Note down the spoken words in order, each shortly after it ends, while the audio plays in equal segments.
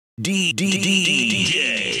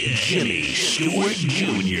DJ Jimmy Stewart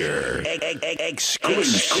Jr.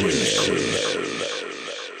 Exclusive.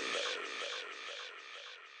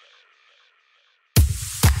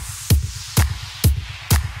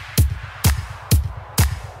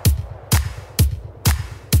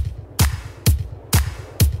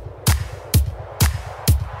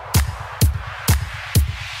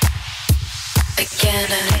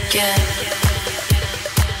 Again and again.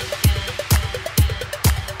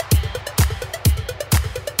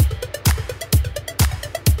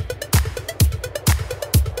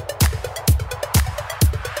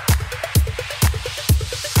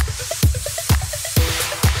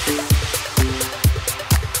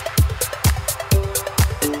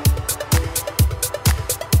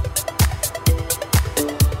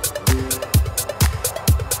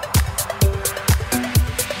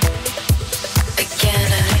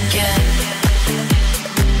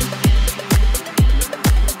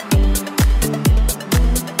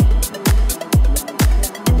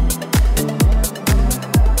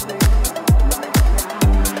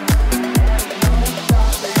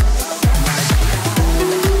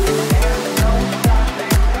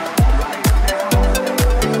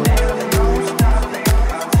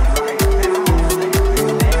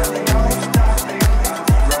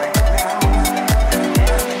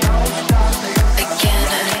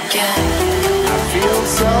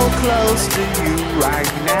 Close to you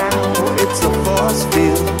right now, it's a force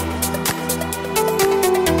field.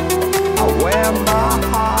 I wear my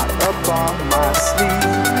heart up on my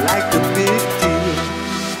sleeve like a big deal.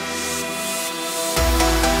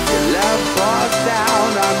 Your love pours down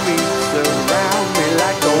on me, surround me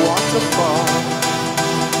like a waterfall.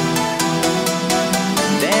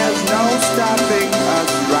 There's no stopping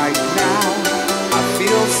us right now. I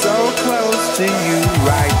feel so close to you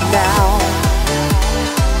right now.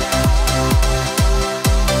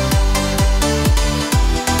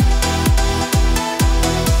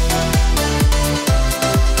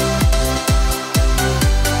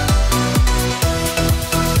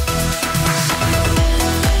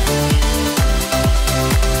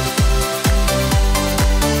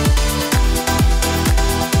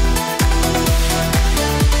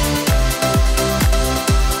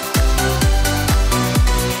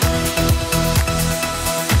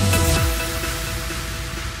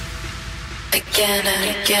 Again and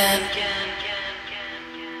again.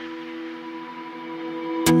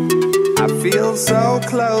 I feel so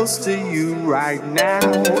close to you right now,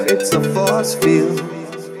 it's a force field.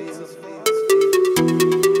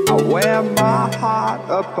 I wear my heart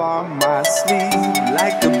up on my sleeve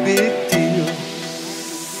like a big deal.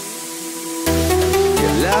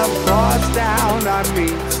 Your love pours down on me,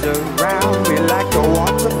 surround me like a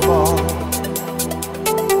waterfall.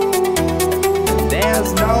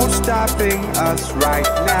 There's no stopping us right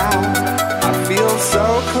now. I feel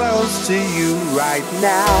so close to you right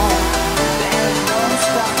now. There's no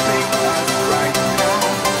stopping us right now.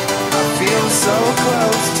 I feel so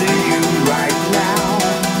close to you right now.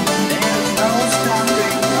 There's no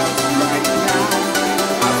stopping us right now.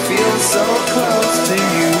 I feel so close to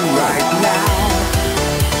you right now.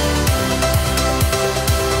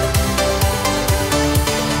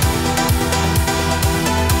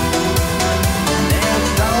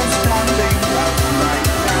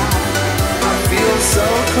 So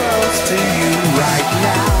close to you right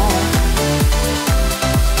now.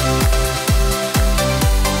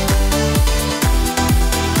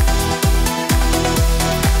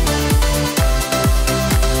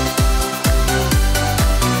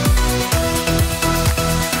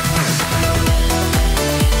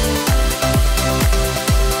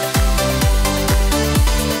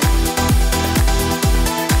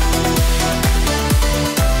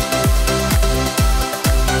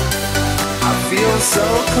 So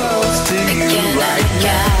close to you right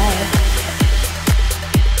now.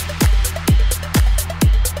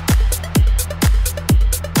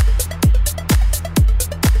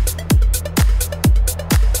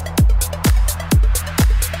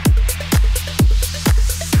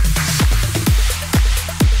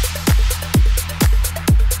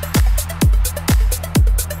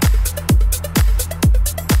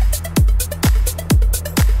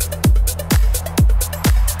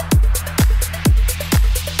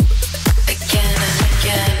 Again and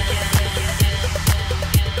again.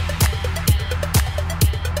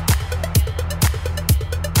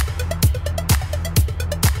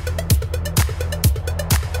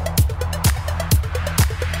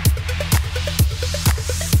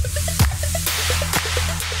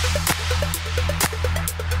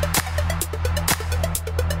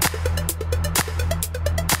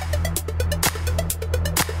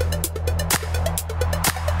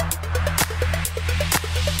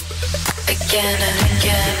 again and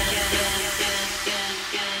again.